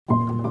We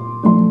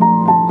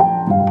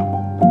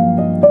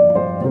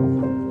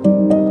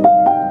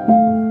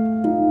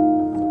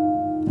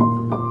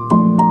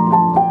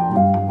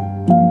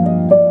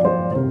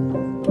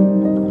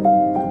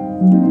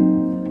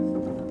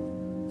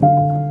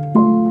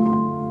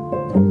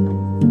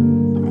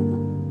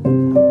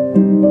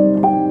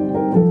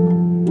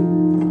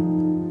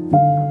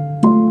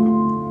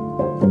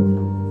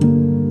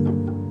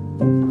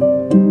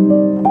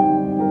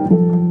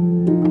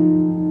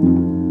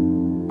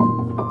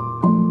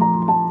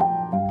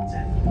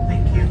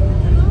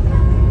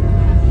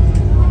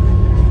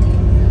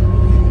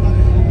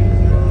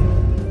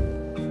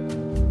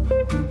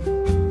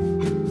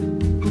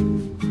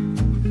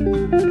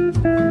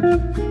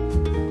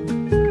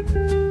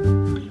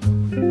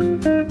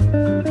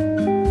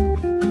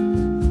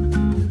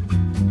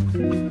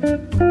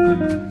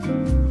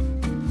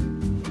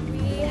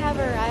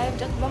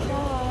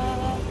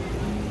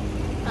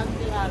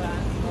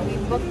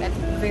booked a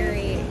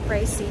very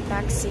pricey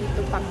taxi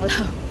to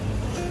Panglao.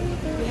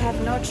 We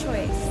have no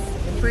choice.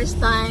 First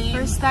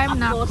time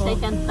na ako.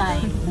 Second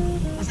time.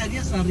 Saan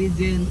yan? Sa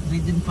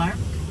Regent Park?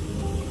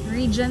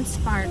 Regent's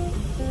Park.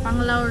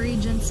 Panglao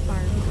Regent's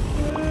Park.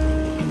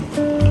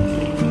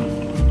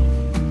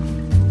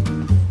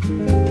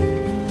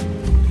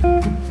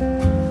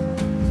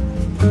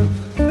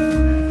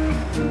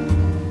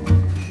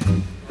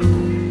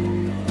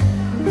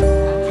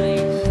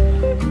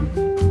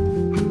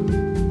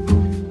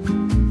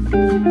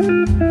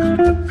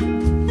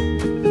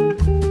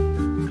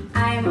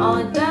 I'm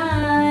all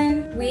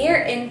done. We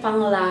are in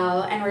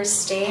Panglao and we're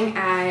staying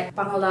at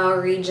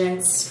Panglao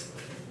Regent's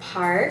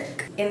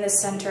Park in the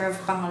center of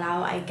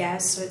Panglao, I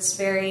guess. So it's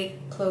very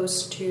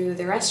close to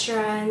the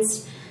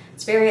restaurants.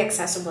 It's very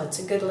accessible. It's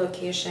a good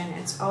location.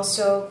 It's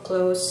also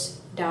close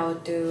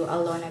down to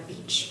Alona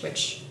Beach,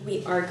 which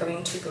we are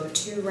going to go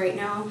to right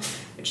now,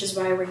 which is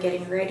why we're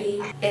getting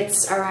ready.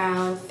 It's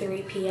around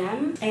 3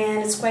 p.m.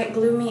 and it's quite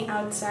gloomy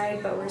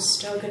outside, but we're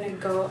still gonna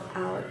go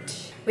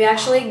out. We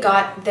actually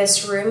got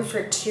this room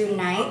for 2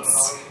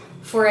 nights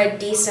for a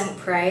decent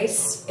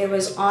price. It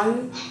was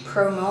on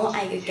promo,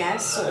 I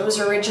guess, so it was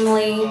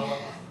originally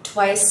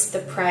twice the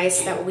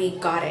price that we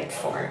got it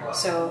for.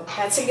 So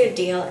that's a good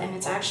deal, and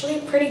it's actually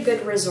a pretty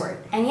good resort.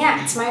 And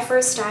yeah, it's my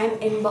first time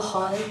in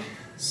Bohol,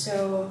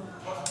 so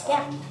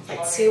yeah,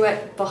 let's see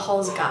what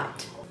Bohol's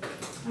got.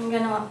 I'm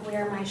gonna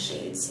wear my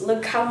shades.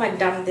 Look how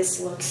madam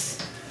this looks.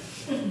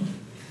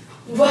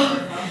 Wow,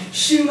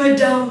 she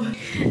madam.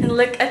 And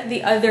look at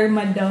the other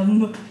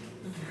madam.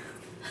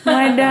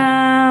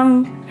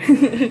 Madam.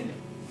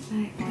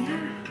 Yeah.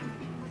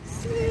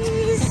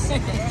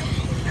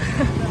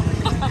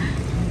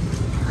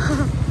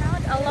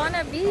 Found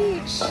Alona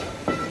Beach.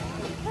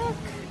 Look.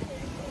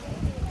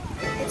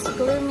 It's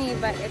gloomy,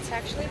 but it's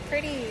actually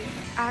pretty.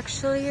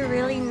 Actually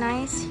really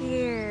nice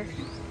here.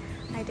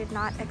 I did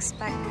not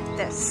expect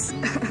this.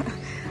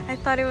 I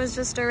thought it was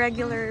just a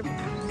regular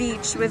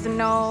beach with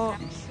no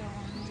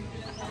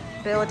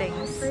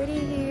buildings. Pretty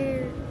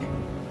here.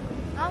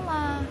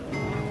 Mama.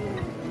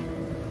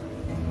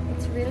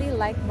 It's really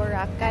like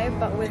Boracay,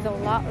 but with a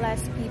lot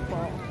less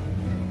people.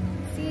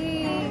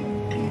 See?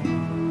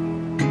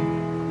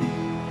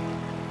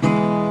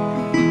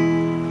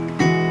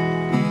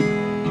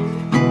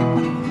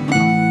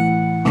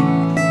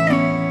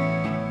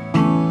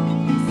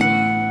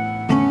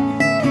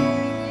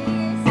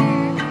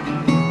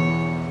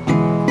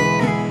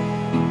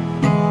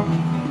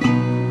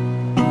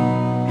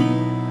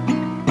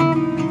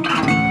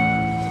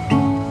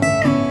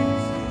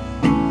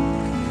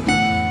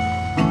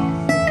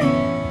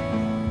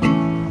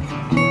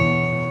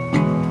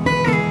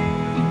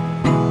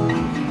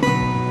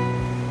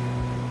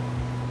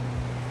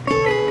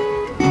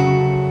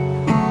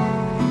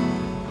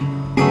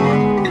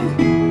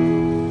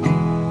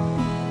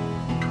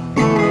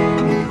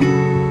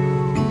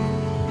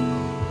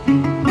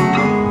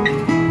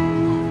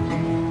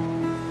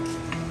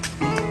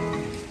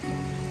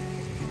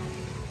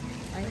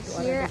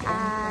 Here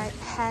at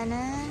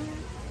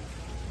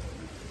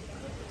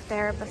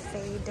their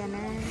buffet dinner.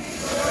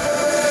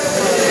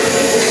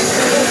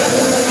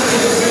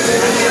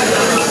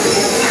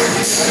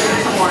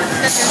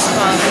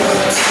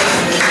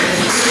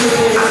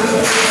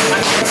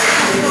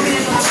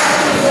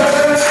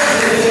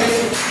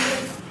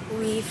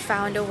 We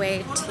found a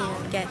way to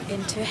get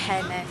into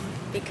Henan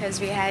because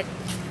we had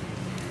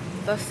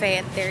buffet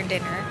at their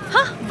dinner.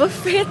 Huh?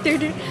 Buffet at their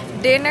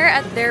dinner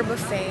at their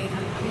buffet.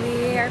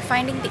 We are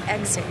finding the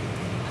exit.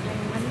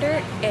 I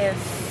wonder if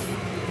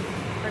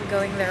we're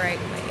going the right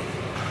way.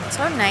 It's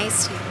so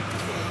nice here.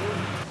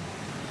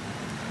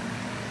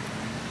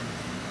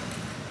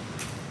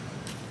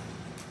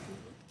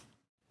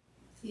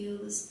 Feel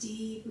this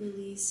deep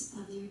release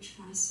of your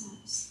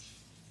triceps.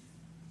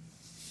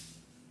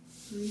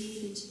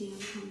 Breathe into the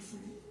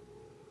uncomfort.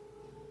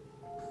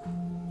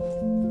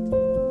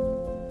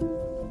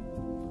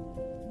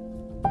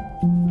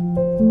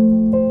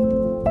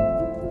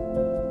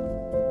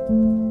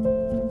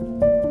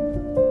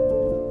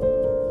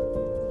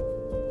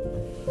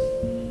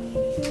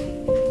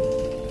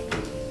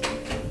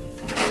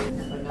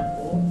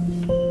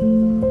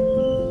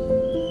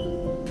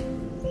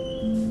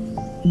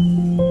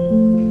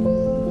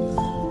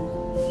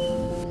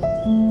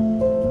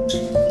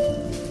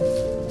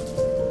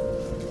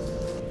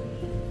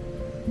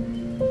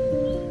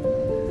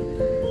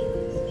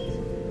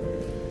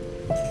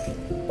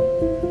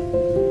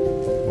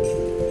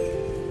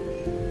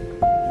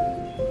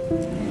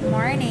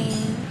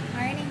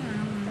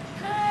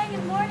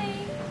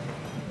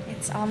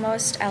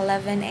 almost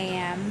 11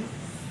 a.m.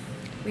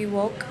 We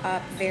woke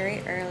up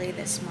very early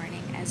this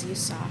morning, as you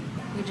saw.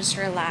 We just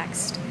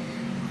relaxed.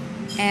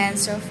 And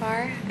so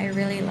far, I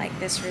really like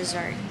this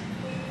resort.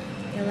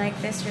 You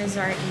like this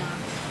resort, Mom?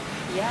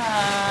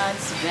 Yeah,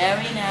 it's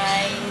very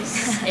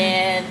nice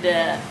and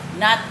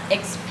not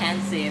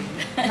expensive.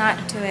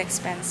 Not too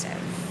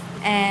expensive.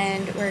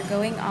 And we're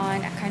going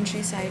on a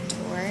countryside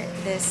tour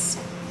this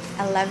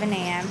 11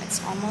 a.m.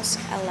 It's almost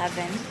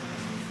 11.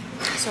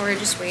 So we're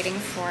just waiting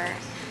for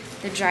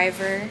the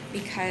driver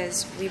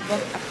because we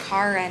booked a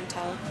car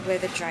rental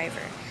with a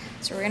driver.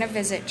 So we're gonna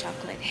visit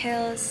Chocolate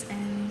Hills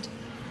and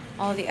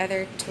all the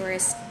other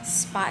tourist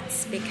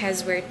spots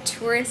because we're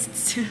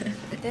tourists.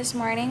 This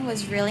morning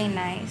was really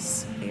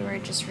nice. We were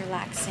just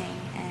relaxing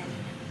and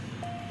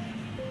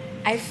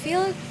I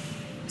feel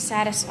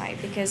satisfied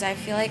because I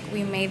feel like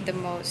we made the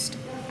most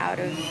out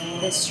of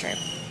this trip.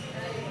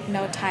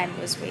 No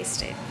time was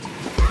wasted.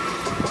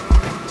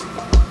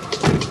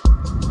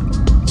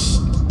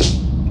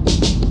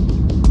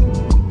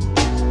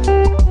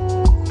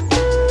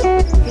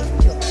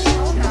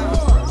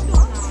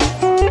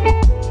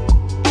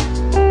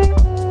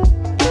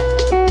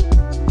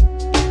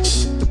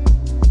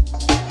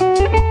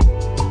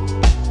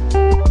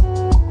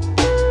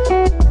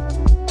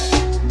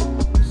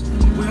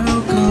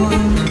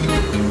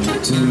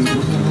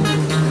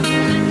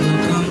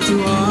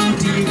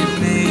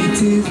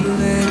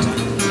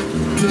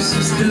 This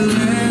is the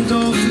land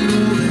of the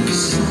golden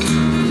sun.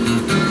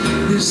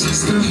 This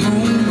is the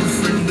home of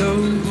friend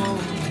Loboc.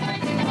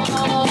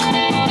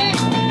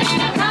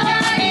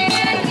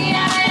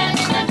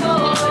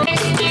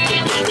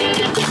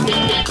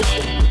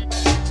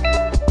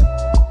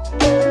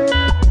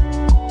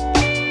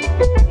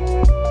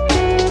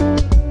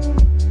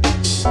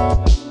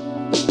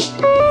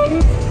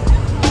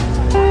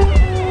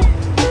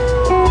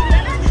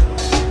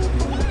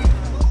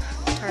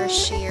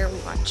 Tarsier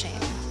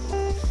watching.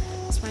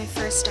 It's my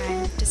first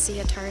time to see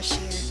a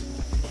tarsier.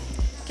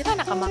 Kita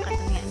nakamakat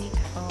na niya,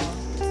 Anika. Oh.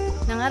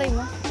 Nangaray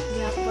mo?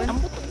 Gihapon? Ang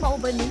butok na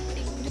uban ni.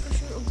 Hindi ko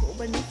sure ang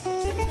uban ni.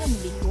 Ano ang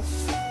liho?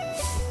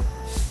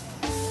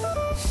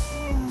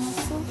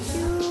 So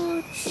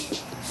cute!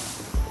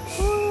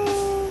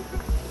 Oh.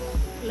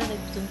 Wala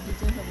nagtun-tun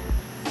sa mga.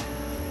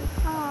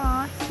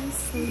 Aw, he's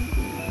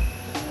sleepy.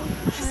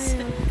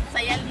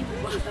 Sayal ni mo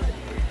ba?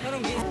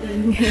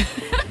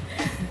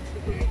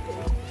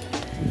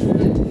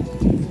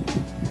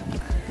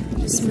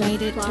 Just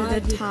made it to the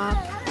top,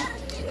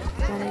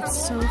 but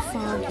it's so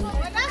foggy.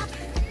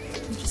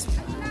 You just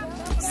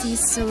see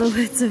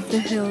silhouettes of the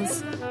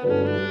hills.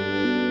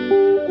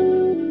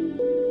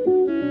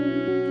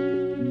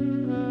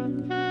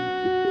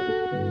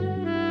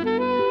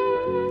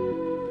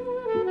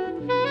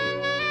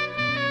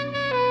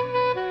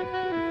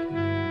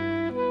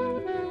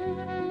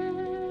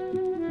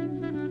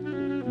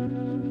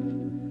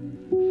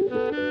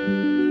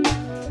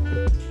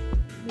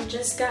 We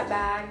just got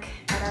back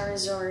at our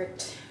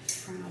resort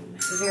from a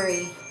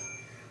very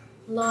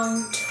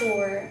long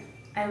tour.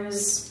 I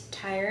was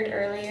tired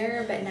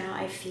earlier, but now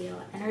I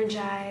feel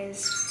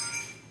energized.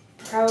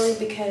 Probably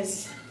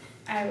because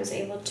I was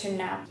able to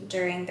nap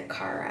during the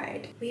car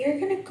ride. We are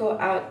gonna go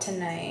out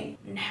tonight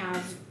and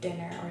have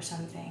dinner or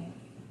something.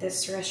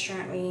 This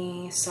restaurant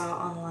we saw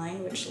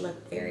online, which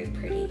looked very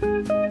pretty.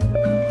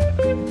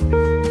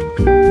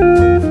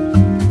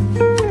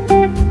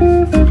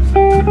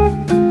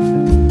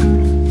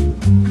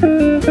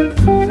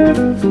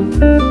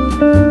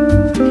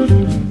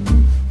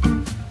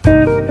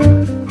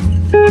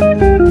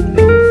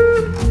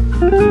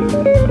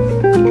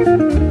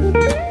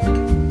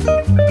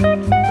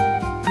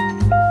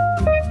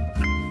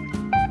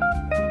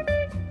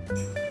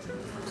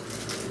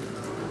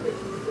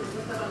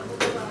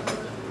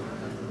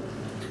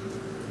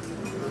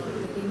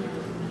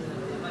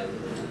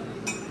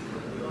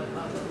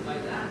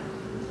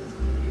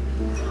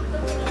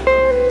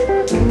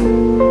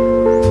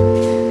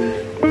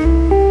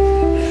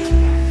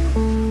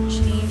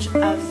 Change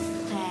of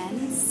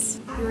plans.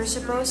 We were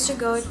supposed to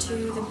go to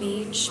the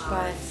beach,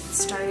 but it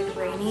started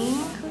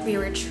raining. We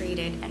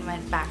retreated and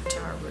went back to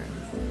our room.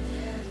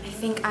 I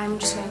think I'm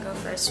just gonna go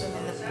for a swim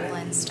in the pool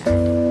instead.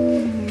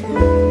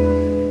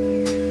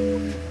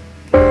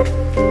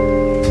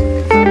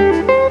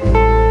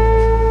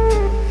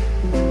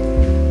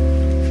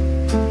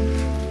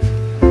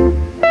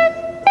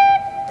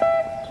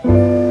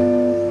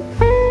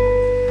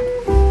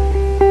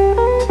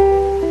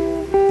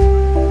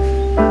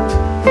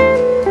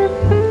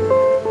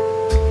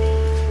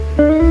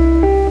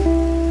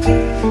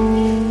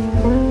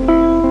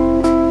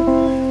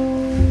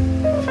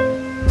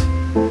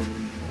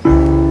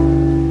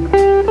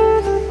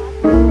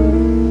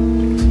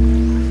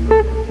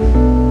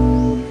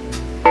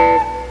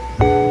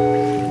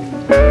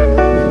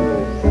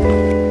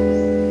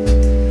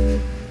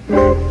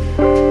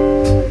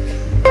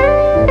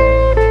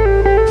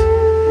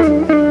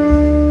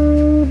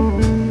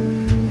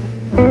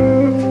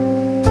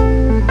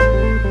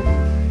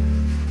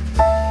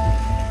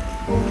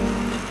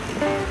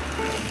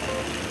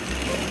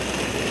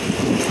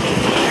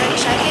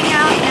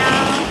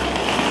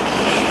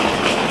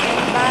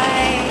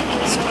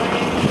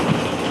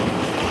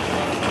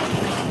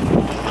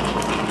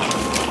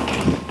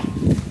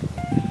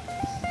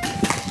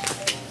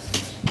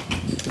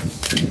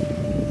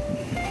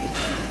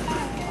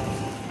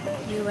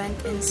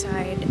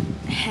 inside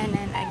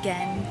Henan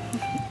again.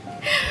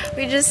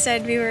 We just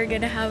said we were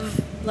gonna have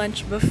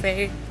lunch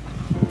buffet,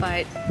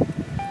 but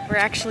we're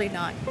actually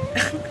not.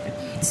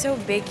 It's so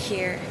big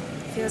here.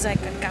 Feels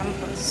like a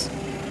campus.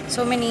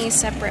 So many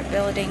separate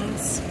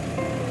buildings.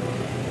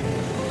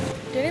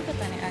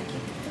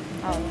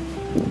 Oh.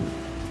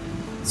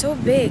 So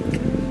big.